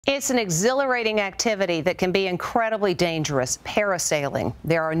It's an exhilarating activity that can be incredibly dangerous, parasailing.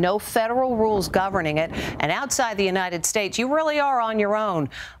 There are no federal rules governing it, and outside the United States, you really are on your own.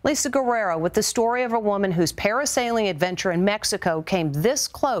 Lisa Guerrero with the story of a woman whose parasailing adventure in Mexico came this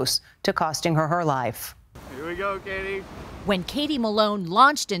close to costing her her life. Here we go, Katie. When Katie Malone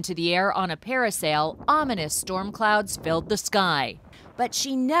launched into the air on a parasail, ominous storm clouds filled the sky. But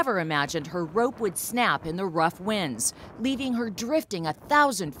she never imagined her rope would snap in the rough winds, leaving her drifting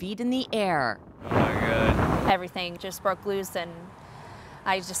 1,000 feet in the air. Oh my God. Everything just broke loose, and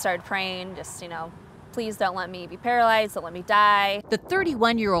I just started praying, please don't let me be paralyzed, don't let me die. The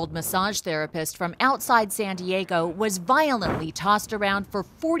 31-year-old massage therapist from outside San Diego was violently tossed around for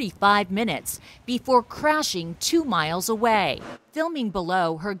 45 minutes before crashing 2 miles away. Filming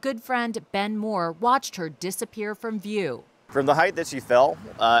below, her good friend Ben Moore watched her disappear from view. From the height that she fell,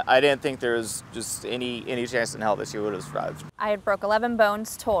 I didn't think there was just any chance in hell that she would have survived. I had broke 11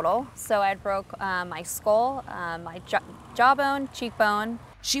 bones total, so I had broke my skull, my jawbone, cheekbone.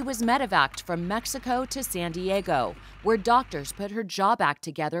 She was medevaced from Mexico to San Diego, where doctors put her jaw back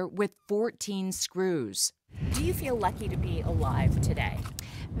together with 14 screws. Do you feel lucky to be alive today?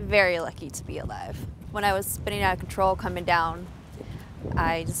 Very lucky to be alive. When I was spinning out of control coming down,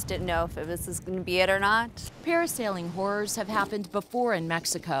 I just didn't know if this was going to be it or not. Parasailing horrors have happened before in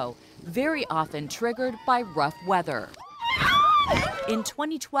Mexico, very often triggered by rough weather. In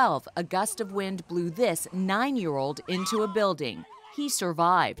 2012, a gust of wind blew this 9-year-old into a building. He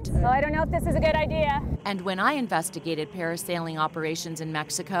survived. Well, I don't know if this is a good idea. And when I investigated parasailing operations in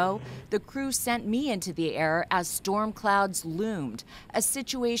Mexico, the crew sent me into the air as storm clouds loomed, a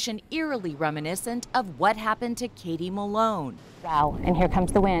situation eerily reminiscent of what happened to Katie Malone. Wow, and here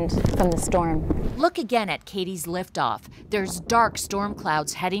comes the wind from the storm. Look again at Katie's liftoff. There's dark storm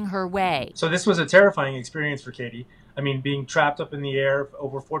clouds heading her way. So this was a terrifying experience for Katie. I mean, being trapped up in the air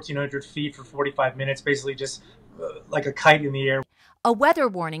over 1,400 feet for 45 minutes, basically just like a kite in the air. A weather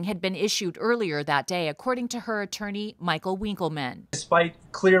warning had been issued earlier that day, according to her attorney, Michael Winkleman. Despite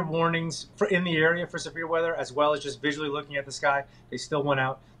clear warnings in the area for severe weather, as well as just visually looking at the sky, they still went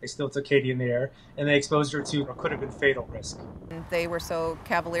out, they still took Katie in the air, and they exposed her to what could have been fatal risk. They were so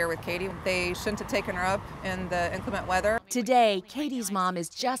cavalier with Katie. They shouldn't have taken her up in the inclement weather. Today, Katie's mom is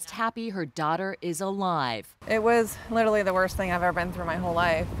just happy her daughter is alive. It was literally the worst thing I've ever been through my whole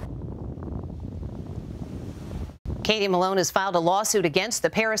life. Katie Malone has filed a lawsuit against the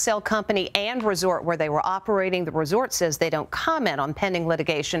parasail company and resort where they were operating. The resort says they don't comment on pending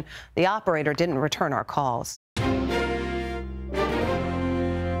litigation. The operator didn't return our calls.